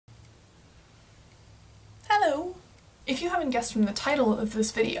If you haven't guessed from the title of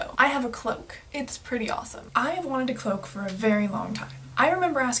this video, I have a cloak. It's pretty awesome. I have wanted a cloak for a very long time. I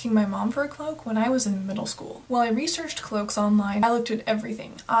remember asking my mom for a cloak when I was in middle school. While I researched cloaks online, I looked at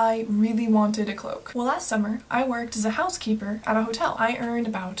everything. I really wanted a cloak. Well, last summer, I worked as a housekeeper at a hotel. I earned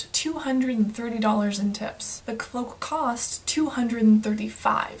about $230 in tips. The cloak cost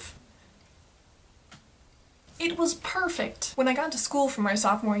 $235. It was perfect! When I got to school for my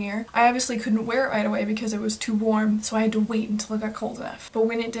sophomore year, I obviously couldn't wear it right away because it was too warm, so I had to wait until it got cold enough. But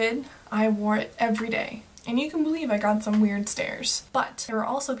when it did, I wore it every day. And you can believe I got some weird stares. But there were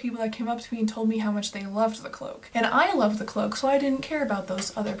also people that came up to me and told me how much they loved the cloak. And I loved the cloak, so I didn't care about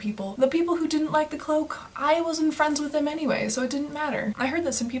those other people. The people who didn't like the cloak, I wasn't friends with them anyway, so it didn't matter. I heard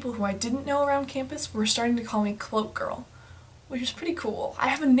that some people who I didn't know around campus were starting to call me Cloak Girl, which is pretty cool. I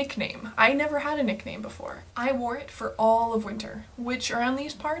have a nickname. I never had a nickname before. I wore it for all of winter, which around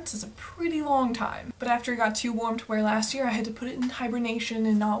these parts is a pretty long time. But after it got too warm to wear last year, I had to put it in hibernation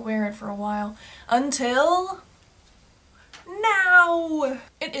and not wear it for a while. Until now!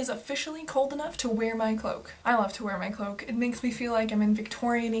 It is officially cold enough to wear my cloak. I love to wear my cloak. It makes me feel like I'm in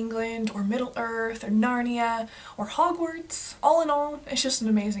Victorian England, or Middle Earth, or Narnia, or Hogwarts. All in all, it's just an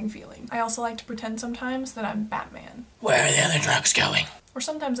amazing feeling. I also like to pretend sometimes that I'm Batman. Where are the other drugs going? Or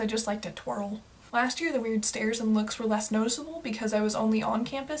sometimes I just like to twirl. Last year the weird stares and looks were less noticeable because I was only on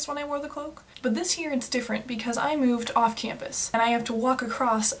campus when I wore the cloak. But this year it's different because I moved off campus and I have to walk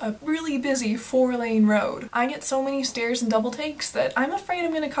across a really busy 4-lane road. I get so many stares and double takes that I'm afraid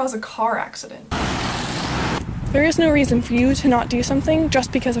I'm gonna cause a car accident. There is no reason for you to not do something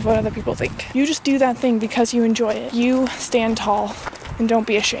just because of what other people think. You just do that thing because you enjoy it. You stand tall and don't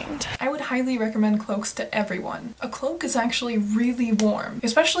be ashamed. I would highly recommend cloaks to everyone. A cloak is actually really warm,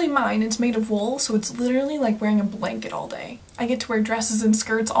 especially mine. It's made of wool, so it's literally like wearing a blanket all day. I get to wear dresses and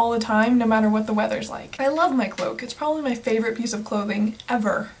skirts all the time, no matter what the weather's like. I love my cloak. It's probably my favorite piece of clothing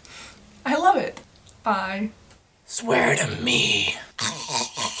ever. I love it. Bye. Swear to me.